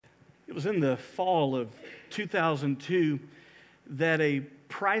It was in the fall of 2002 that a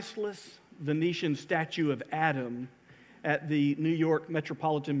priceless Venetian statue of Adam at the New York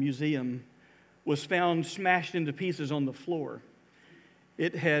Metropolitan Museum was found smashed into pieces on the floor.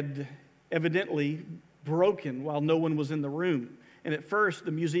 It had evidently broken while no one was in the room. And at first,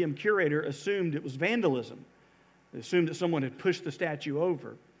 the museum curator assumed it was vandalism. They assumed that someone had pushed the statue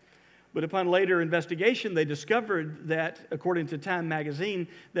over. But upon later investigation, they discovered that, according to Time magazine,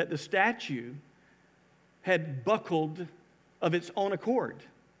 that the statue had buckled of its own accord.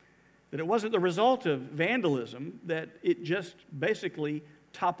 That it wasn't the result of vandalism, that it just basically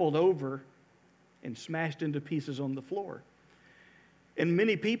toppled over and smashed into pieces on the floor. And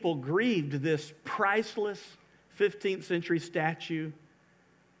many people grieved this priceless 15th century statue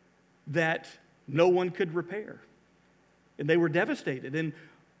that no one could repair. And they were devastated. And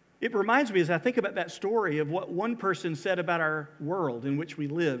it reminds me, as I think about that story, of what one person said about our world in which we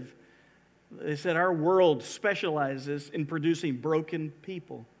live. They said our world specializes in producing broken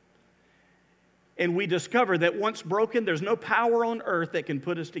people. And we discover that once broken, there's no power on earth that can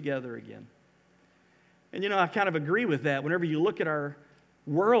put us together again. And I kind of agree with that. Whenever you look at our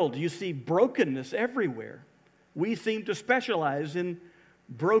world, you see brokenness everywhere. We seem to specialize in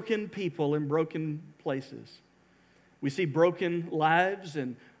broken people and broken places. We see broken lives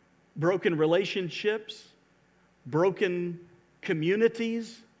and broken relationships, broken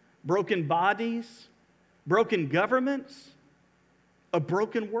communities, broken bodies, broken governments, a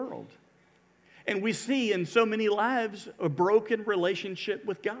broken world. And we see in so many lives a broken relationship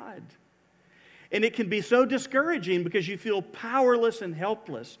with God. And it can be so discouraging because you feel powerless and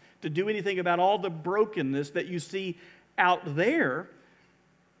helpless to do anything about all the brokenness that you see out there.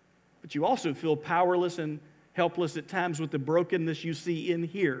 But you also feel powerless and helpless at times with the brokenness you see in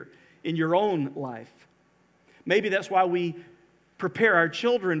here, in your own life. Maybe that's why we prepare our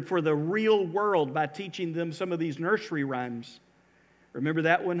children for the real world by teaching them some of these nursery rhymes. Remember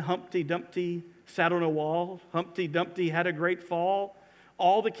that one? Humpty Dumpty sat on a wall. Humpty Dumpty had a great fall.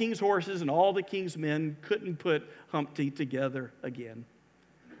 All the king's horses and all the king's men couldn't put Humpty together again.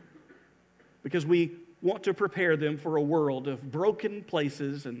 Because we want to prepare them for a world of broken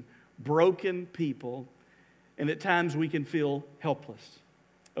places and broken people. And at times we can feel helpless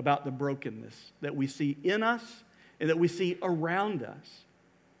about the brokenness that we see in us and that we see around us.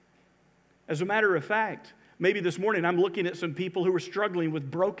 As a matter of fact, maybe this morning I'm looking at some people who are struggling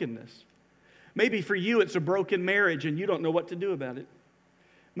with brokenness. Maybe for you it's a broken marriage and you don't know what to do about it.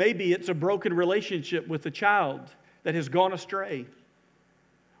 Maybe it's a broken relationship with a child that has gone astray.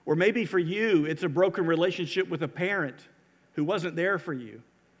 Or maybe for you it's a broken relationship with a parent who wasn't there for you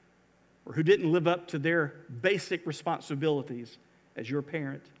or who didn't live up to their basic responsibilities as your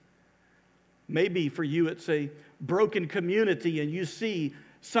parent. Maybe for you it's a broken community and you see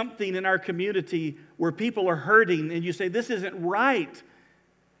something in our community where people are hurting and you say, this isn't right.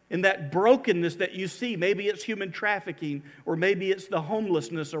 And that brokenness that you see, maybe it's human trafficking, or maybe it's the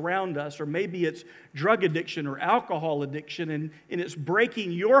homelessness around us, or maybe it's drug addiction or alcohol addiction, and it's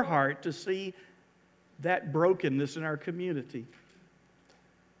breaking your heart to see that brokenness in our community.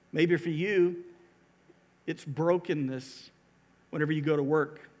 Maybe for you, it's brokenness whenever you go to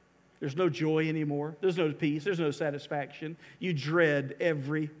work. There's no joy anymore. There's no peace. There's no satisfaction. You dread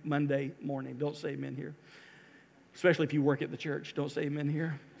every Monday morning. Don't say amen here. Especially if you work at the church. Don't say amen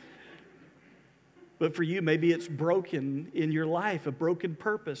here. But for you, maybe it's broken in your life, a broken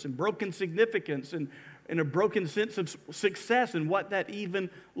purpose and broken significance and a broken sense of success and what that even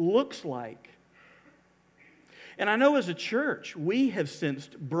looks like. And I know as a church, we have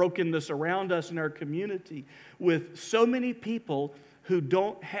sensed brokenness around us in our community with so many people who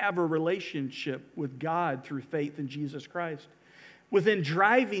don't have a relationship with God through faith in Jesus Christ. Within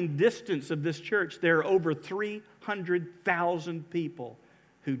driving distance of this church, there are over 300,000 people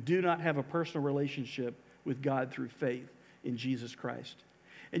who do not have a personal relationship with God through faith in Jesus Christ.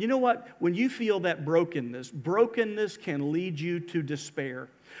 And you know what? When you feel that brokenness can lead you to despair.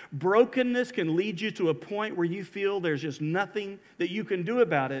 Brokenness can lead you to a point where you feel there's just nothing that you can do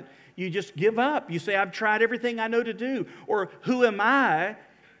about it. You just give up. You say, I've tried everything I know to do. Or who am I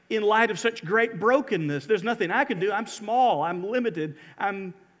in light of such great brokenness? There's nothing I can do. I'm small. I'm limited.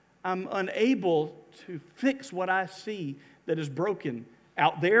 I'm unable to fix what I see that is broken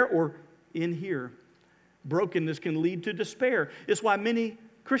out there or in here. Brokenness can lead to despair. It's why many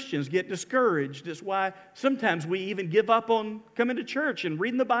Christians get discouraged. It's why sometimes we even give up on coming to church and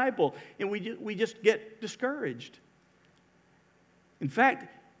reading the Bible, and we just get discouraged. In fact,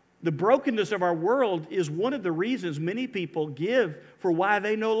 the brokenness of our world is one of the reasons many people give for why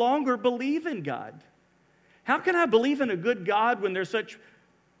they no longer believe in God. How can I believe in a good God when there's such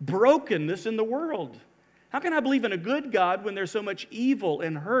brokenness in the world? How can I believe in a good God when there's so much evil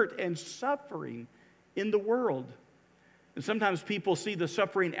and hurt and suffering in the world? And sometimes people see the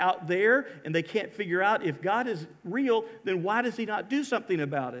suffering out there and they can't figure out if God is real, then why does He not do something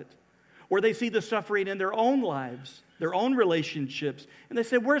about it? Or they see the suffering in their own lives, their own relationships, and they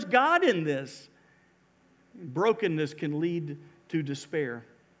say, where's God in this? Brokenness can lead to despair.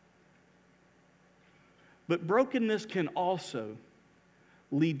 But brokenness can also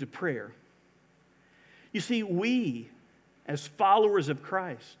lead to prayer. You see, we, as followers of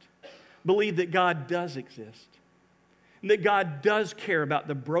Christ, believe that God does exist, and that God does care about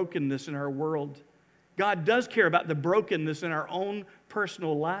the brokenness in our world. God does care about the brokenness in our own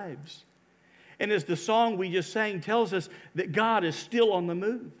personal lives. And as the song we just sang tells us, that God is still on the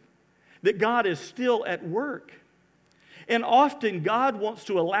move, that God is still at work. And often God wants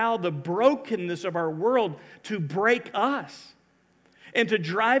to allow the brokenness of our world to break us and to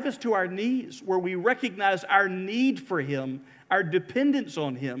drive us to our knees, where we recognize our need for Him, our dependence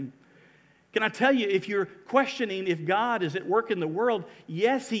on Him. Can I tell you, if you're questioning if God is at work in the world,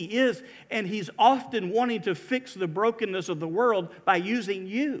 yes, He is, and He's often wanting to fix the brokenness of the world by using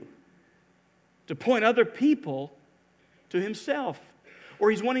you to point other people to Himself. Or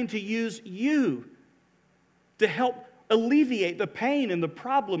He's wanting to use you to help alleviate the pain and the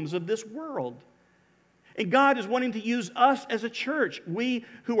problems of this world. And God is wanting to use us as a church, we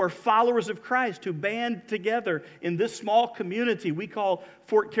who are followers of Christ, to band together in this small community we call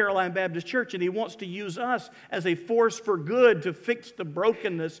Fort Caroline Baptist Church. And He wants to use us as a force for good to fix the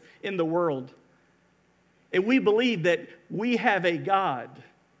brokenness in the world. And we believe that we have a God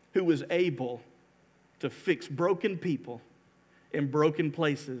who is able to fix broken people and broken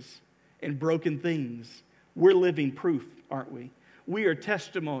places and broken things. We're living proof, aren't we? We are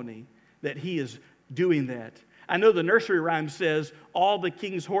testimony that He is doing that. I know the nursery rhyme says all the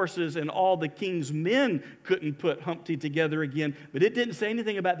king's horses and all the king's men couldn't put Humpty together again, but it didn't say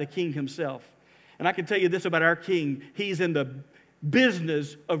anything about the king himself. And I can tell you this about our king: He's in the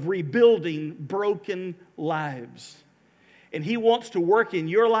business of rebuilding broken lives. And He wants to work in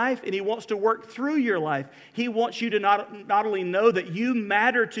your life, and He wants to work through your life. He wants you to not only know that you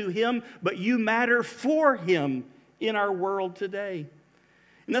matter to Him, but you matter for Him in our world today.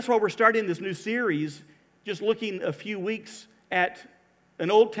 And that's why we're starting this new series, just looking a few weeks at an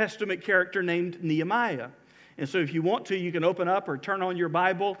Old Testament character named Nehemiah. And so if you want to, you can open up or turn on your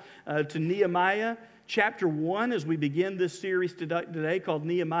Bible to Nehemiah chapter 1 as we begin this series today called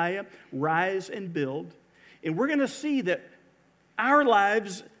Nehemiah, Rise and Build. And we're going to see that our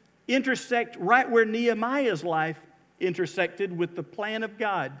lives intersect right where Nehemiah's life intersected with the plan of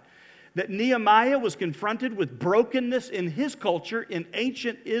God. That Nehemiah was confronted with brokenness in his culture in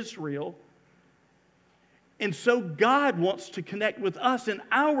ancient Israel. And so God wants to connect with us in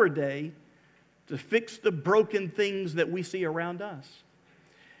our day to fix the broken things that we see around us.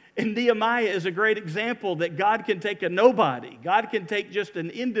 And Nehemiah is a great example that God can take a nobody. God can take just an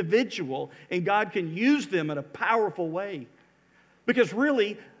individual, and God can use them in a powerful way. Because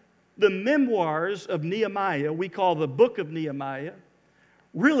really, the memoirs of Nehemiah, we call the book of Nehemiah,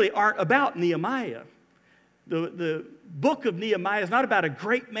 really aren't about Nehemiah. The book of Nehemiah is not about a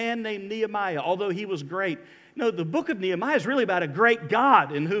great man named Nehemiah, although he was great. No, the book of Nehemiah is really about a great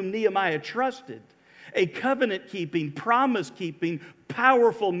God in whom Nehemiah trusted. A covenant-keeping, promise-keeping,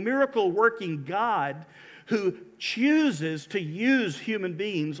 powerful, miracle-working God who chooses to use human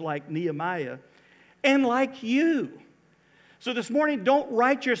beings like Nehemiah and like you. So this morning, don't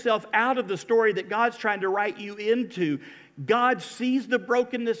write yourself out of the story that God's trying to write you into. God sees the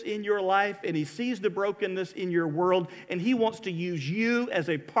brokenness in your life, and He sees the brokenness in your world, and He wants to use you as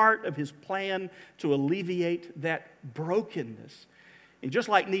a part of His plan to alleviate that brokenness. And just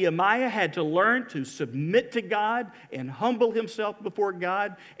like Nehemiah had to learn to submit to God and humble himself before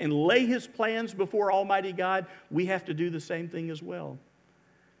God and lay his plans before Almighty God, we have to do the same thing as well.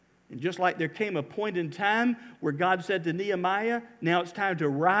 And just like there came a point in time where God said to Nehemiah, now it's time to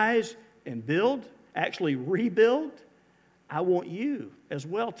rise and build, actually rebuild, I want you as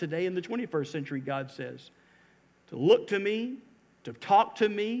well today in the 21st century, God says, to look to me, to talk to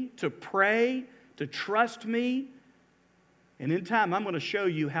me, to pray, to trust me. And in time, I'm going to show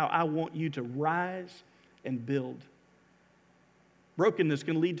you how I want you to rise and build. Brokenness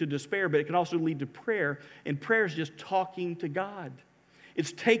can lead to despair, but it can also lead to prayer. And prayer is just talking to God.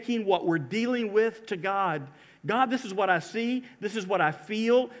 It's taking what we're dealing with to God. God, this is what I see. This is what I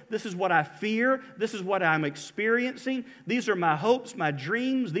feel. This is what I fear. This is what I'm experiencing. These are my hopes, my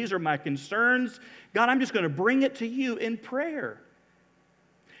dreams. These are my concerns. God, I'm just going to bring it to you in prayer.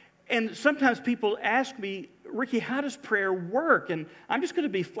 And sometimes people ask me Ricky, how does prayer work? And I'm just going to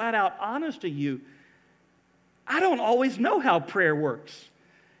be flat out honest to you. I don't always know how prayer works.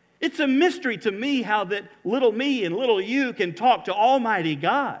 It's a mystery to me how that little me and little you can talk to Almighty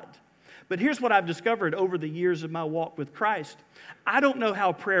God. But here's what I've discovered over the years of my walk with Christ. I don't know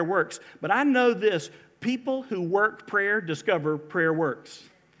how prayer works, but I know this. People who work prayer discover prayer works.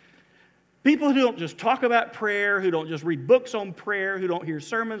 People who don't just talk about prayer, who don't just read books on prayer, who don't hear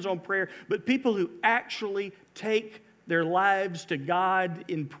sermons on prayer, but people who actually take their lives to God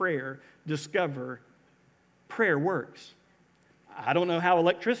in prayer discover prayer works. I don't know how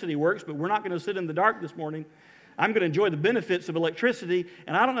electricity works, but we're not going to sit in the dark this morning. I'm going to enjoy the benefits of electricity,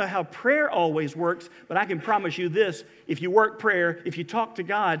 and I don't know how prayer always works, but I can promise you this. If you work prayer, if you talk to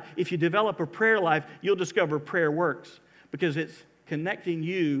God, if you develop a prayer life, you'll discover prayer works because it's connecting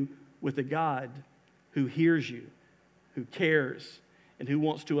you with a God who hears you, who cares, and who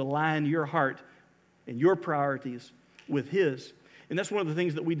wants to align your heart and your priorities with His. And that's one of the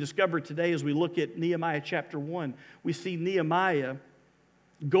things that we discover today as we look at Nehemiah chapter 1. We see Nehemiah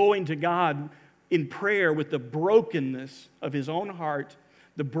going to God in prayer with the brokenness of his own heart,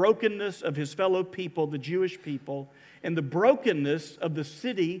 the brokenness of his fellow people, the Jewish people, and the brokenness of the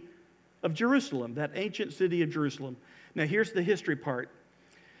city of Jerusalem, that ancient city of Jerusalem. Now, here's the history part.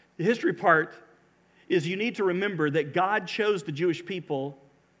 The history part is you need to remember that God chose the Jewish people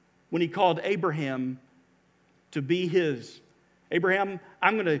when He called Abraham to be His. Abraham,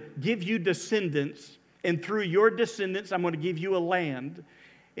 I'm going to give you descendants, and through your descendants, I'm going to give you a land.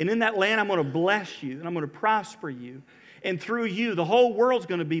 And in that land, I'm going to bless you, and I'm going to prosper you. And through you, the whole world's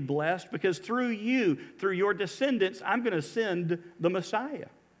going to be blessed because through you, through your descendants, I'm going to send the Messiah.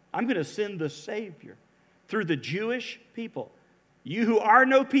 I'm going to send the Savior through the Jewish people. You who are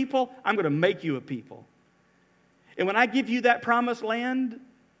no people, I'm going to make you a people. And when I give you that promised land,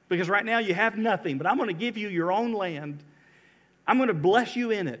 because right now you have nothing, but I'm going to give you your own land, I'm going to bless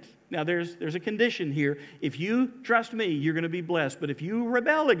you in it. Now, there's a condition here. If you trust me, you're going to be blessed. But if you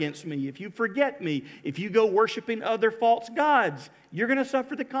rebel against me, if you forget me, if you go worshiping other false gods, you're going to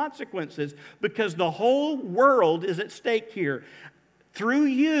suffer the consequences because the whole world is at stake here. Through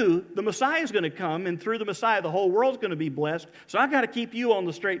you, the Messiah is going to come, and through the Messiah, the whole world's going to be blessed. So I've got to keep you on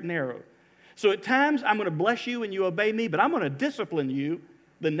the straight and narrow. So at times, I'm going to bless you when you obey me, but I'm going to discipline you,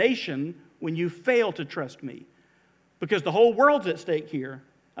 the nation, when you fail to trust me. Because the whole world's at stake here.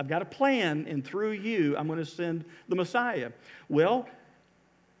 I've got a plan, and through you, I'm going to send the Messiah. Well,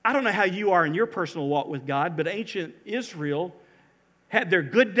 I don't know how you are in your personal walk with God, but ancient Israel had their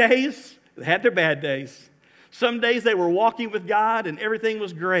good days, they had their bad days. Some days they were walking with God and everything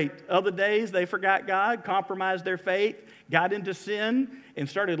was great. Other days they forgot God, compromised their faith, got into sin, and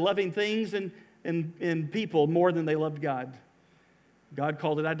started loving things and people more than they loved God. God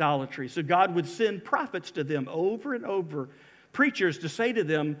called it idolatry. So God would send prophets to them over and over, preachers to say to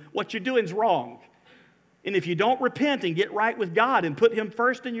them, what you're doing is wrong. And if you don't repent and get right with God and put Him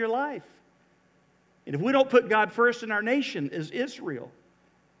first in your life, and if we don't put God first in our nation as Israel,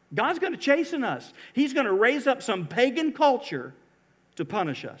 God's going to chasten us. He's going to raise up some pagan culture to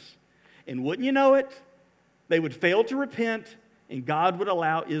punish us. And wouldn't you know it, they would fail to repent, and God would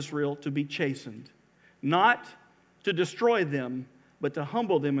allow Israel to be chastened. Not to destroy them, but to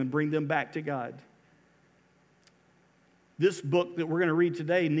humble them and bring them back to God. This book that we're going to read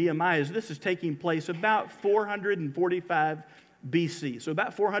today, Nehemiah, this is taking place about 445 BC. So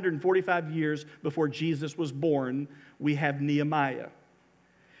about 445 years before Jesus was born, we have Nehemiah.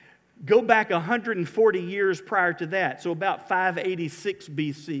 Go back 140 years prior to that, so about 586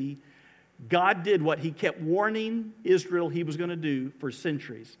 BC, God did what He kept warning Israel He was going to do for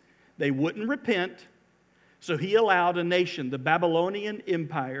centuries. They wouldn't repent, so He allowed a nation, the Babylonian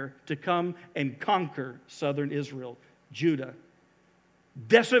Empire, to come and conquer southern Israel, Judah.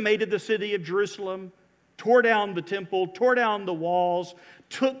 Decimated the city of Jerusalem, tore down the temple, tore down the walls,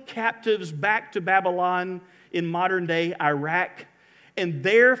 took captives back to Babylon in modern-day Iraq. And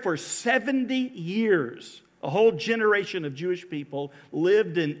there for 70 years, a whole generation of Jewish people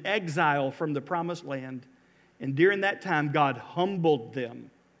lived in exile from the promised land. And during that time, God humbled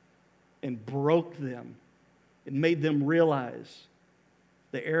them and broke them and made them realize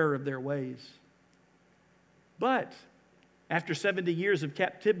the error of their ways. But after 70 years of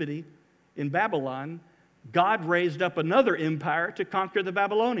captivity in Babylon, God raised up another empire to conquer the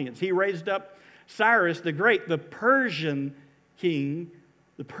Babylonians. He raised up Cyrus the Great, the Persian king,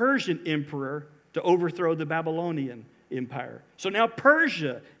 the Persian emperor, to overthrow the Babylonian empire. So now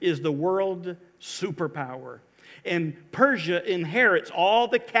Persia is the world superpower. And Persia inherits all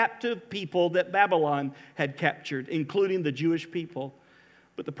the captive people that Babylon had captured, including the Jewish people.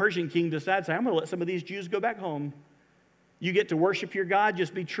 But the Persian king decides, I'm going to let some of these Jews go back home. You get to worship your God,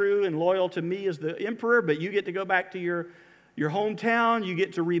 just be true and loyal to me as the emperor, but you get to go back to your hometown, you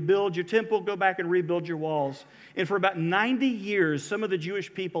get to rebuild your temple, go back and rebuild your walls. And for about 90 years, some of the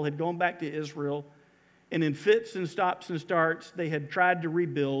Jewish people had gone back to Israel, and in fits and stops and starts, they had tried to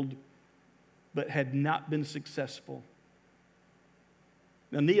rebuild, but had not been successful.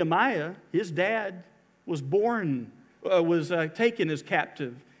 Now, Nehemiah, his dad, was taken as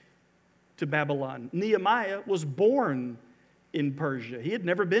captive to Babylon. Nehemiah was born in Persia. He had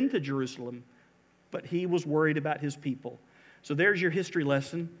never been to Jerusalem, but he was worried about his people. So there's your history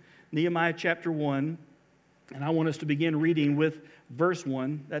lesson, Nehemiah chapter 1. And I want us to begin reading with verse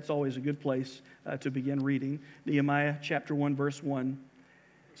 1. That's always a good place to begin reading. Nehemiah chapter 1, verse 1.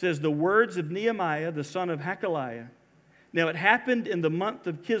 It says, the words of Nehemiah, the son of Hakaliah. Now it happened in the month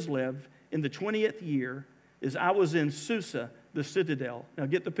of Kislev, in the 20th year, as I was in Susa, the citadel. Now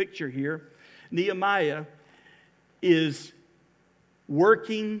get the picture here. Nehemiah is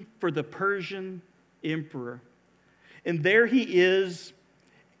working for the Persian emperor. And there he is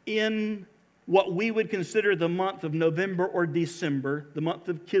in what we would consider the month of November or December. The month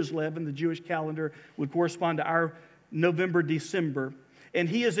of Kislev in the Jewish calendar would correspond to our November, December. And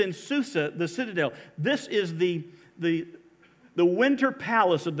he is in Susa, the citadel. This is the winter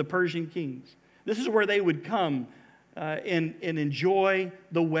palace of the Persian kings. This is where they would come and enjoy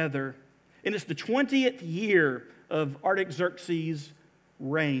the weather. And it's the 20th year of Artaxerxes'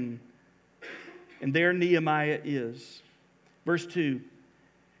 reign. And there Nehemiah is. Verse 2.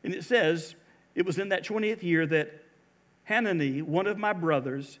 And it says, it was in that 20th year that Hanani, one of my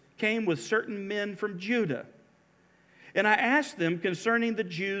brothers, came with certain men from Judah. And I asked them concerning the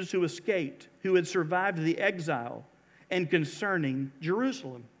Jews who escaped, who had survived the exile, and concerning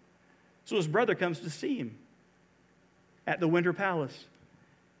Jerusalem. So his brother comes to see him at the winter palace.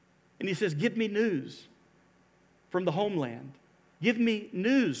 And he says, give me news from the homeland. Give me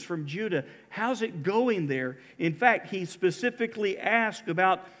news from Judah. How's it going there? In fact, he specifically asked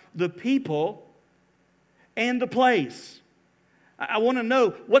about the people and the place. I want to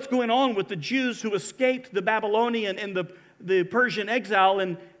know what's going on with the Jews who escaped the Babylonian and the Persian exile,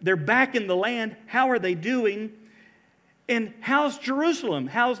 and they're back in the land. How are they doing? And how's Jerusalem?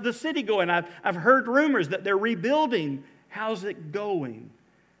 How's the city going? I've heard rumors that they're rebuilding. How's it going?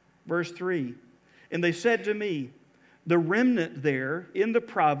 Verse 3, and they said to me, the remnant there in the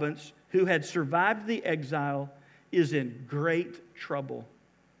province who had survived the exile is in great trouble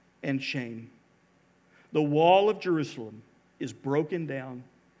and shame. The wall of Jerusalem is broken down,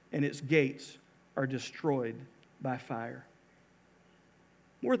 and its gates are destroyed by fire.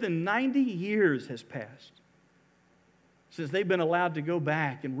 More than 90 years has passed since they've been allowed to go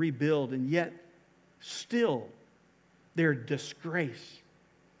back and rebuild, and yet still they're disgraced.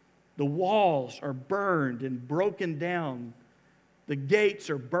 The walls are burned and broken down. The gates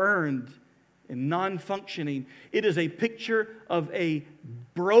are burned and non-functioning. It is a picture of a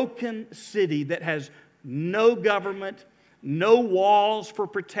broken city that has no government, no walls for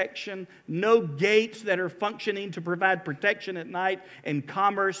protection, no gates that are functioning to provide protection at night and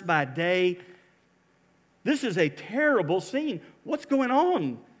commerce by day. This is a terrible scene. What's going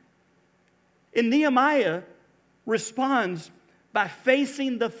on? And Nehemiah responds by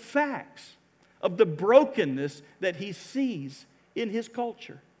facing the facts of the brokenness that he sees in his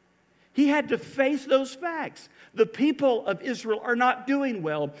culture. He had to face those facts. The people of Israel are not doing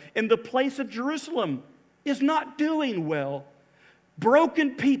well, and the place of Jerusalem is not doing well.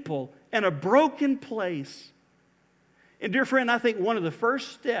 Broken people and a broken place. And dear friend, I think one of the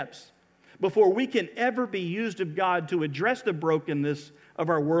first steps before we can ever be used of God to address the brokenness of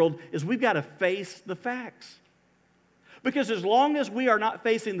our world is we've got to face the facts. Because as long as we are not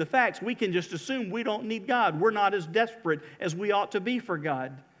facing the facts, we can just assume we don't need God. We're not as desperate as we ought to be for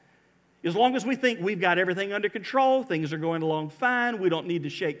God. As long as we think we've got everything under control, things are going along fine, we don't need to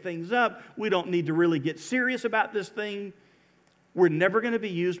shake things up, we don't need to really get serious about this thing, we're never going to be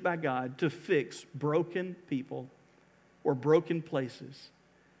used by God to fix broken people or broken places.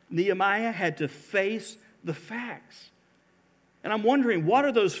 Nehemiah had to face the facts. And I'm wondering, what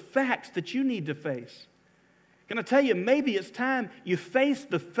are those facts that you need to face? Can I tell you, maybe it's time you face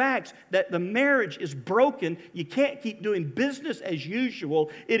the facts that the marriage is broken. You can't keep doing business as usual.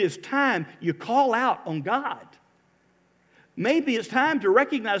 It is time you call out on God. Maybe it's time to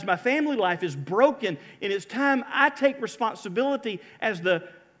recognize my family life is broken, and it's time I take responsibility as the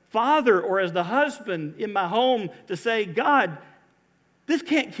father or as the husband in my home to say, God, this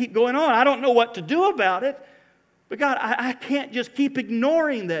can't keep going on. I don't know what to do about it. But God, I can't just keep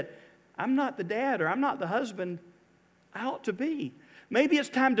ignoring that I'm not the dad or I'm not the husband I ought to be. Maybe it's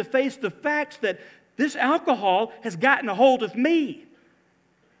time to face the facts that this alcohol has gotten a hold of me.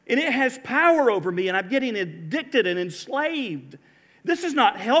 And it has power over me, and I'm getting addicted and enslaved. This is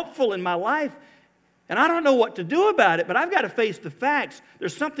not helpful in my life, and I don't know what to do about it, but I've got to face the facts.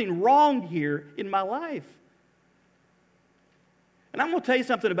 There's something wrong here in my life. And I'm going to tell you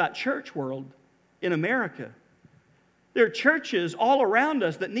something about church world in America. There are churches all around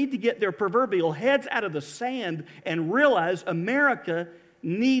us that need to get their proverbial heads out of the sand and realize America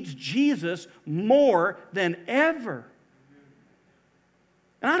needs Jesus more than ever.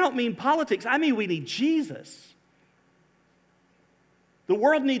 And I don't mean politics, I mean we need Jesus. The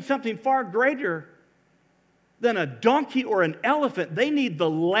world needs something far greater than a donkey or an elephant. They need the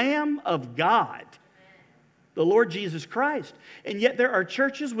Lamb of God, the Lord Jesus Christ. And yet there are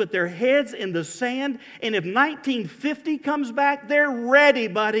churches with their heads in the sand, and if 1950 comes back, they're ready,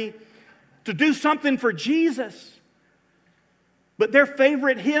 buddy, to do something for Jesus. But their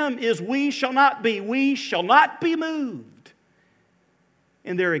favorite hymn is we shall not be moved.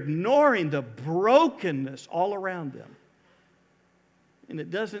 And they're ignoring the brokenness all around them. And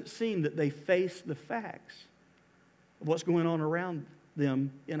it doesn't seem that they face the facts of what's going on around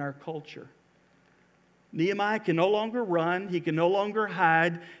them in our culture. Nehemiah can no longer run. He can no longer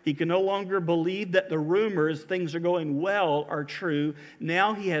hide. He can no longer believe that the rumors, things are going well, are true.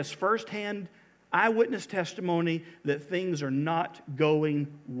 Now he has firsthand eyewitness testimony that things are not going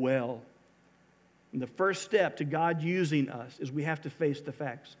well. And the first step to God using us is we have to face the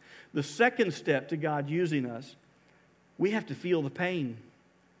facts. The second step to God using us, we have to feel the pain.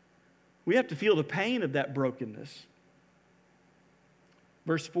 We have to feel the pain of that brokenness.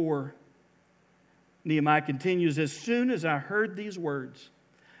 Verse 4, Nehemiah continues, as soon as I heard these words,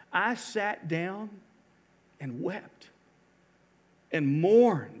 I sat down and wept and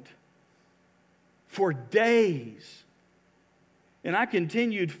mourned for days. And I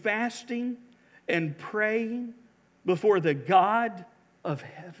continued fasting and praying before the God of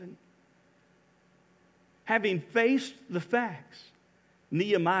heaven. Having faced the facts,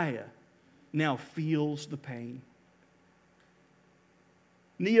 Nehemiah now feels the pain.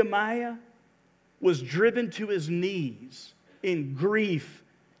 Nehemiah was driven to his knees in grief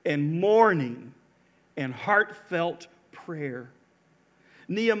and mourning and heartfelt prayer.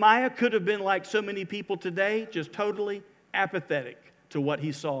 Nehemiah could have been like so many people today, just totally apathetic to what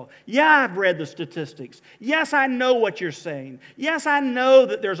he saw. Yeah, I've read the statistics. Yes, I know what you're saying. Yes, I know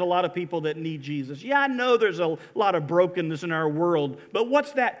that there's a lot of people that need Jesus. Yeah, I know there's a lot of brokenness in our world. But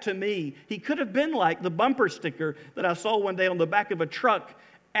what's that to me? He could have been like the bumper sticker that I saw one day on the back of a truck.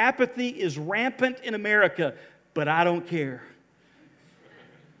 Apathy is rampant in America, but I don't care.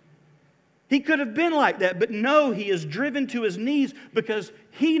 He could have been like that, but no, he is driven to his knees because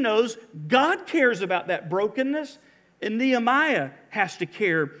he knows God cares about that brokenness. And Nehemiah has to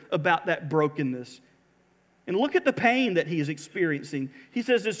care about that brokenness. And look at the pain that he is experiencing. He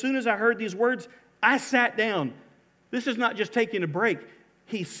says, as soon as I heard these words, I sat down. This is not just taking a break.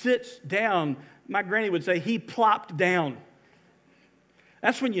 He sits down. My granny would say, he plopped down.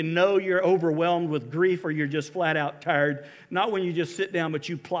 That's when you know you're overwhelmed with grief or you're just flat out tired. Not when you just sit down, but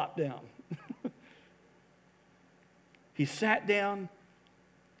you plop down. He sat down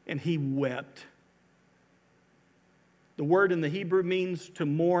and he wept. The word in the Hebrew means to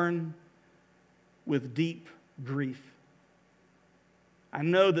mourn with deep grief. I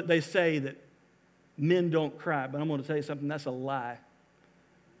know that they say that men don't cry, but I'm going to tell you something, that's a lie.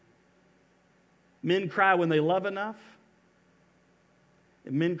 Men cry when they love enough,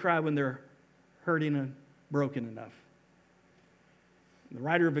 and men cry when they're hurting and broken enough. The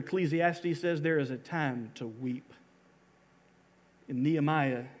writer of Ecclesiastes says there is a time to weep. And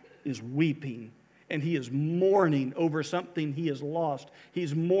Nehemiah is weeping. And he is mourning over something he has lost.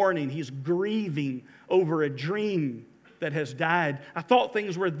 He's mourning, he's grieving over a dream that has died. I thought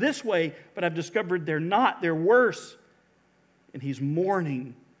things were this way, but I've discovered they're not, they're worse. And he's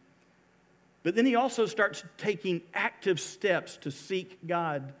mourning. But then he also starts taking active steps to seek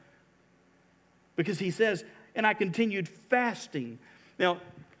God. Because he says, and I continued fasting. Now,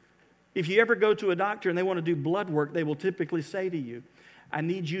 if you ever go to a doctor and they want to do blood work, they will typically say to you, I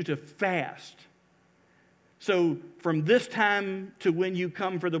need you to fast. So from this time to when you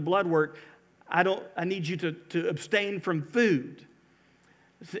come for the blood work, I need you to abstain from food.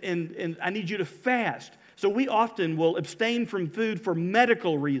 And I need you to fast. So we often will abstain from food for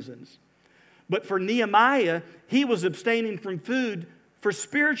medical reasons. But for Nehemiah, he was abstaining from food for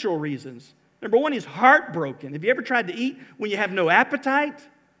spiritual reasons. Number one, he's heartbroken. Have you ever tried to eat when you have no appetite?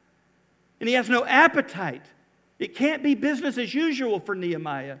 And he has no appetite. It can't be business as usual for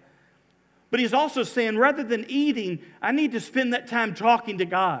Nehemiah. But he's also saying, rather than eating, I need to spend that time talking to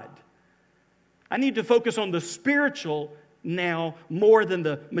God. I need to focus on the spiritual now more than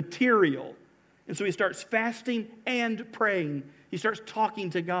the material. And so he starts fasting and praying. He starts talking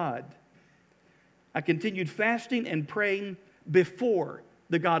to God. I continued fasting and praying before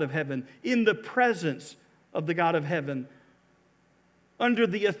the God of heaven, in the presence of the God of heaven, under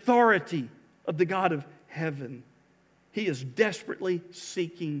the authority of the God of heaven. He is desperately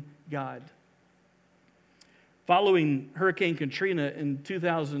seeking God. Following Hurricane Katrina in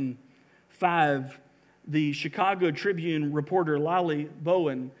 2005, the Chicago Tribune reporter Lolly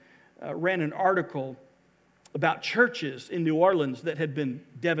Bowen ran an article about churches in New Orleans that had been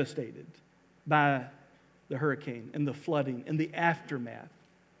devastated by the hurricane and the flooding and the aftermath.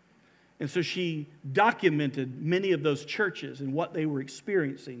 And so she documented many of those churches and what they were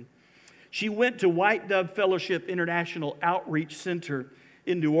experiencing. She went to White Dove Fellowship International Outreach Center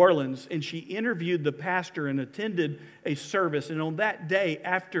in New Orleans, and she interviewed the pastor and attended a service. And on that day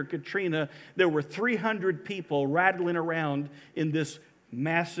after Katrina, there were 300 people rattling around in this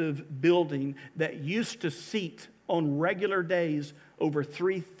massive building that used to seat on regular days over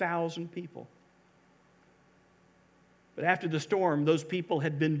 3,000 people. But after the storm, those people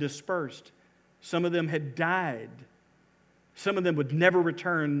had been dispersed. Some of them had died. Some of them would never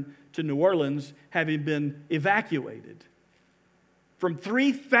return to New Orleans, having been evacuated. From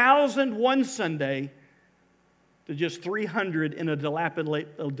 3,000 one Sunday to just 300 in a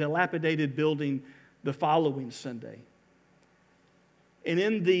dilapidated building the following Sunday. And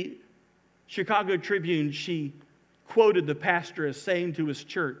in the Chicago Tribune, she quoted the pastor as saying to his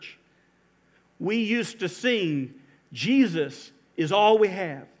church, "We used to sing, 'Jesus is all we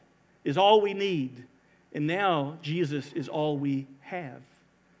have, is all we need.' And now Jesus is all we have."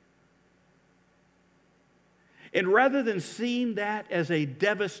 And rather than seeing that as a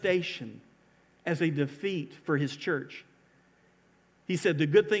devastation, as a defeat for his church, he said, the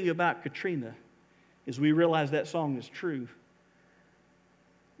good thing about Katrina is we realize that song is true.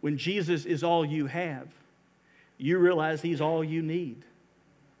 When Jesus is all you have, you realize he's all you need.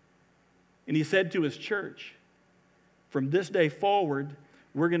 And he said to his church, from this day forward,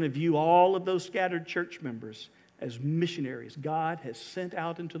 we're going to view all of those scattered church members as missionaries God has sent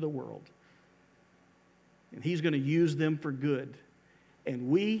out into the world. And he's going to use them for good. And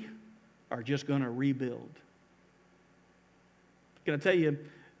we are just going to rebuild. Can I tell you,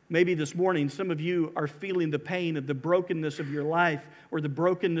 maybe this morning some of you are feeling the pain of the brokenness of your life, or the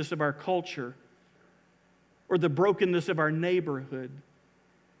brokenness of our culture, or the brokenness of our neighborhood.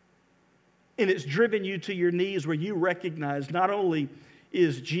 And it's driven you to your knees where you recognize not only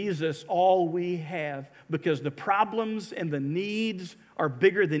is Jesus all we have, because the problems and the needs are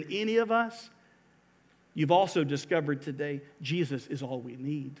bigger than any of us, you've also discovered today Jesus is all we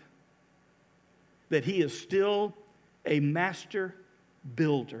need. That he is still a master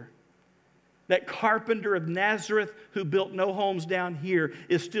builder. That carpenter of Nazareth who built no homes down here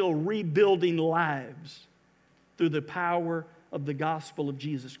is still rebuilding lives through the power of the gospel of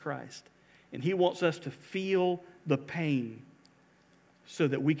Jesus Christ. And he wants us to feel the pain so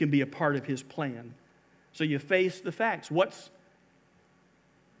that we can be a part of his plan. So you face the facts. What's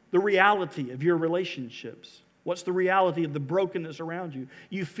the reality of your relationships? What's the reality of the brokenness around you?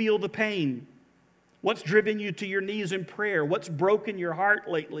 You feel the pain. What's driven you to your knees in prayer? What's broken your heart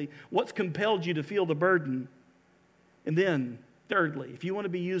lately? What's compelled you to feel the burden? And then, thirdly, if you want to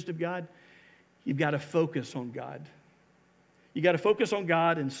be used of God, you've got to focus on God. You've got to focus on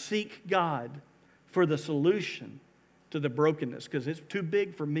God and seek God for the solution to the brokenness, because it's too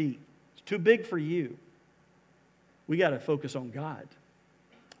big for me. It's too big for you. We got to focus on God.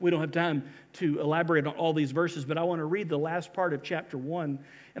 We don't have time to elaborate on all these verses, but I want to read the last part of chapter 1,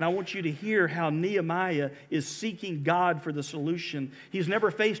 and I want you to hear how Nehemiah is seeking God for the solution. He's never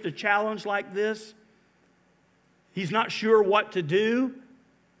faced a challenge like this. He's not sure what to do.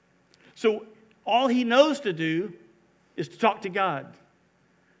 So all he knows to do is to talk to God.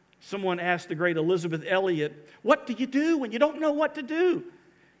 Someone asked the great Elizabeth Elliot, "What do you do when you don't know what to do?"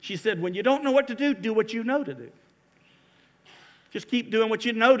 She said, "When you don't know what to do what you know to do. Just keep doing what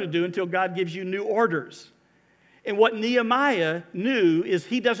you know to do until God gives you new orders." And what Nehemiah knew is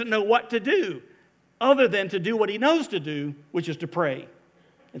he doesn't know what to do other than to do what he knows to do, which is to pray.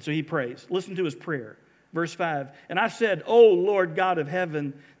 And so he prays. Listen to his prayer. Verse 5, "And I said, O Lord God of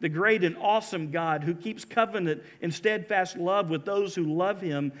heaven, the great and awesome God who keeps covenant and steadfast love with those who love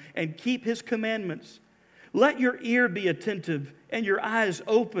him and keep his commandments, let your ear be attentive and your eyes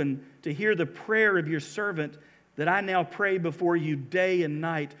open to hear the prayer of your servant, that I now pray before you day and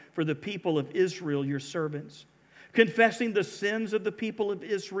night for the people of Israel, your servants, confessing the sins of the people of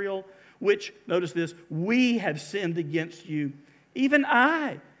Israel, which, notice this, we have sinned against you. Even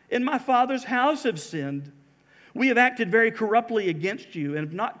I and my father's house have sinned. We have acted very corruptly against you and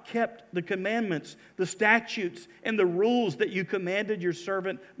have not kept the commandments, the statutes, and the rules that you commanded your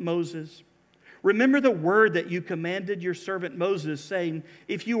servant Moses. Remember the word that you commanded your servant Moses, saying,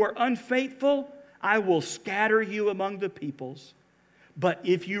 if you are unfaithful, I will scatter you among the peoples. But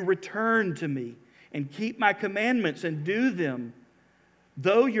if you return to me and keep my commandments and do them,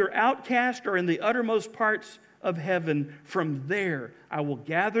 though your outcast are in the uttermost parts of heaven, from there I will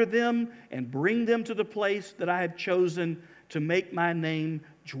gather them and bring them to the place that I have chosen to make my name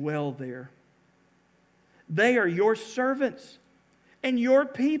dwell there. They are your servants and your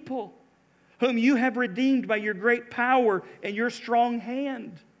people, whom you have redeemed by your great power and your strong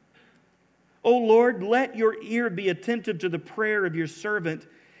hand. O Lord, let your ear be attentive to the prayer of your servant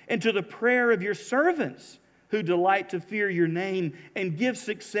and to the prayer of your servants who delight to fear your name, and give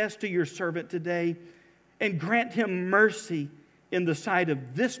success to your servant today, and grant him mercy in the sight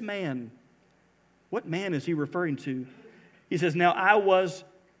of this man. What man is he referring to? He says, now I was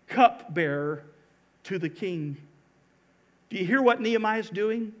cupbearer to the king. Do you hear what Nehemiah is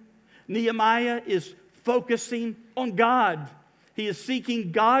doing? Nehemiah is focusing on God. He is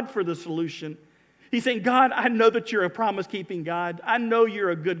seeking God for the solution. He's saying, God, I know that you're a promise-keeping God. I know you're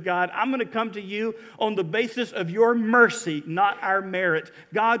a good God. I'm going to come to you on the basis of your mercy, not our merit.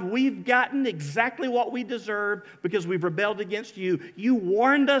 God, we've gotten exactly what we deserve because we've rebelled against you. You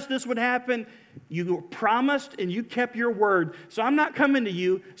warned us this would happen. You promised and you kept your word. So I'm not coming to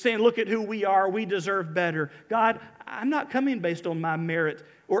you saying, look at who we are. We deserve better. God, I'm not coming based on my merit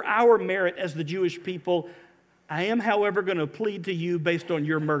or our merit as the Jewish people. I am, however, going to plead to you based on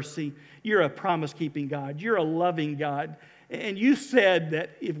your mercy. You're a promise-keeping God. You're a loving God. And you said that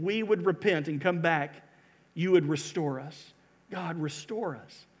if we would repent and come back, you would restore us. God, restore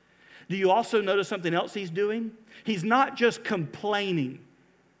us. Do you also notice something else he's doing? He's not just complaining.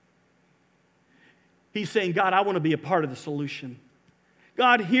 He's saying, God, I want to be a part of the solution.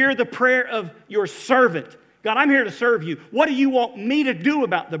 God, hear the prayer of your servant. God, I'm here to serve you. What do you want me to do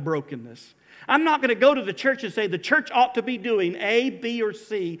about the brokenness? I'm not going to go to the church and say the church ought to be doing A, B, or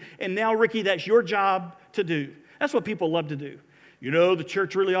C, and now, Ricky, that's your job to do. That's what people love to do. You know, the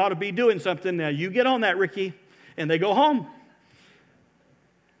church really ought to be doing something. Now, you get on that, Ricky, and they go home.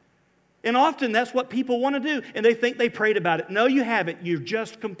 And often that's what people want to do, and they think they prayed about it. No, you haven't. You're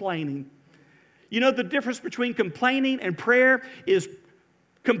just complaining. You know, the difference between complaining and prayer is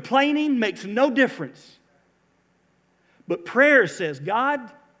complaining makes no difference. But prayer says,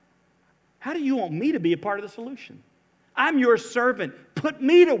 God, how do you want me to be a part of the solution? I'm your servant. Put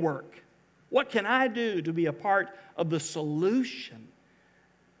me to work. What can I do to be a part of the solution?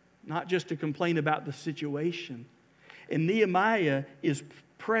 Not just to complain about the situation. And Nehemiah is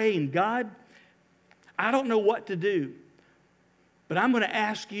praying, God, I don't know what to do, but I'm going to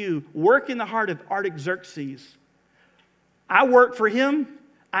ask you, work in the heart of Artaxerxes. I work for him.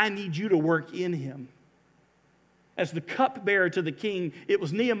 I need you to work in him. As the cupbearer to the king, it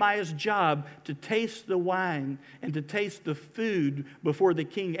was Nehemiah's job to taste the wine and to taste the food before the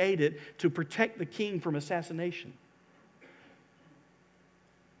king ate it to protect the king from assassination.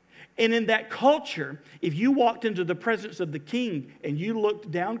 And in that culture, if you walked into the presence of the king and you looked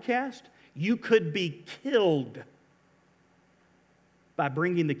downcast, you could be killed by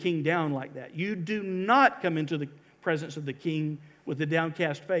bringing the king down like that. You do not come into the presence of the king with a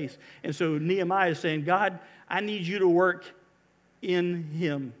downcast face. And so Nehemiah is saying, God, I need you to work in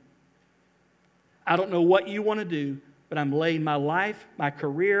him. I don't know what you want to do, but I'm laying my life, my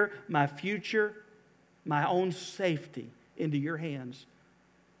career, my future, my own safety into your hands.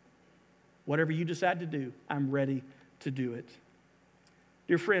 Whatever you decide to do, I'm ready to do it.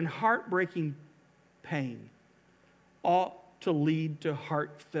 Dear friend, heartbreaking pain ought to lead to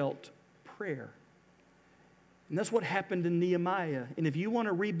heartfelt prayer. And that's what happened in Nehemiah. And if you want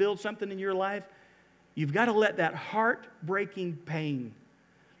to rebuild something in your life, you've got to let that heartbreaking pain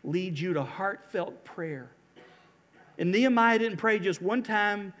lead you to heartfelt prayer. And Nehemiah didn't pray just one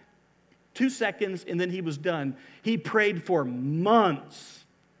time, 2 seconds, and then he was done. He prayed for months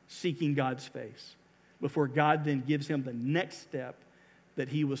seeking God's face before God then gives him the next step that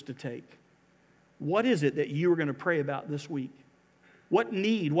he was to take. What is it that you are going to pray about this week? What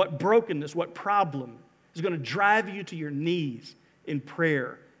need, what brokenness, what problem is going to drive you to your knees in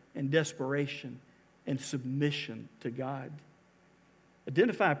prayer and desperation and submission to God?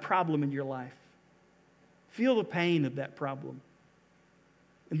 Identify a problem in your life. Feel the pain of that problem.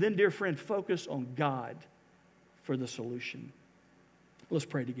 And then, dear friend, focus on God for the solution. Let's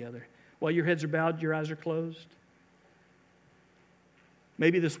pray together. While your heads are bowed, your eyes are closed.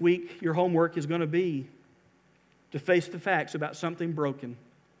 Maybe this week your homework is going to be to face the facts about something broken.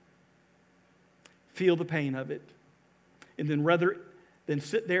 Feel the pain of it. And then rather than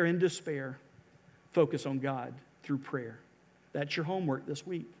sit there in despair, focus on God through prayer. That's your homework this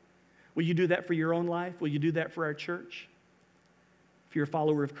week. Will you do that for your own life? Will you do that for our church? If you're a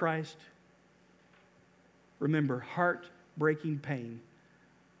follower of Christ, remember, heart-breaking pain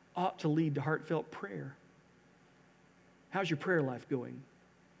ought to lead to heartfelt prayer. How's your prayer life going?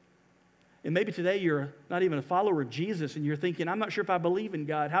 And maybe today you're not even a follower of Jesus and you're thinking, I'm not sure if I believe in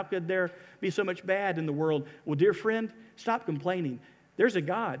God. How could there be so much bad in the world? Well, dear friend, stop complaining. There's a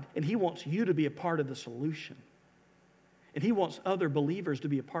God, and He wants you to be a part of the solution. And He wants other believers to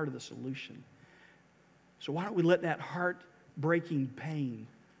be a part of the solution. So why don't we let that heart-breaking pain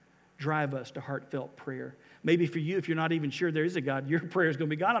drive us to heartfelt prayer? Maybe for you, if you're not even sure there is a God, your prayer is going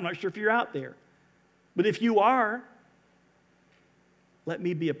to be, God, I'm not sure if you're out there. But if you are, let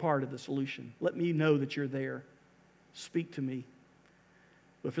me be a part of the solution. Let me know that you're there. Speak to me.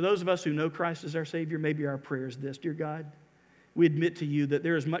 But for those of us who know Christ as our Savior, maybe our prayer is this: Dear God, we admit to you that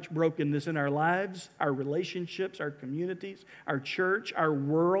there is much brokenness in our lives, our relationships, our communities, our church, our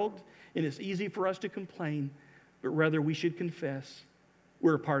world, and it's easy for us to complain, but rather we should confess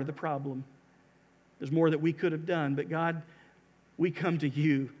we're a part of the problem. There's more that we could have done, but God, we come to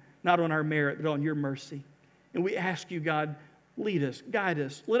you, not on our merit, but on your mercy. And we ask you, God, lead us, guide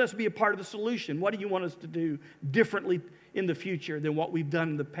us. Let us be a part of the solution. What do you want us to do differently in the future than what we've done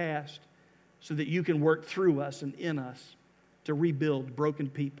in the past so that you can work through us and in us to rebuild broken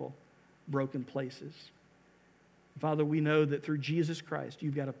people, broken places? Father, we know that through Jesus Christ,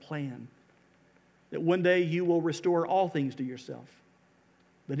 you've got a plan, that one day you will restore all things to yourself.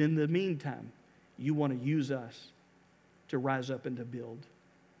 But in the meantime, you want to use us to rise up and to build.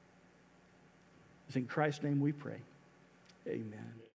 It's in Christ's name we pray. Amen.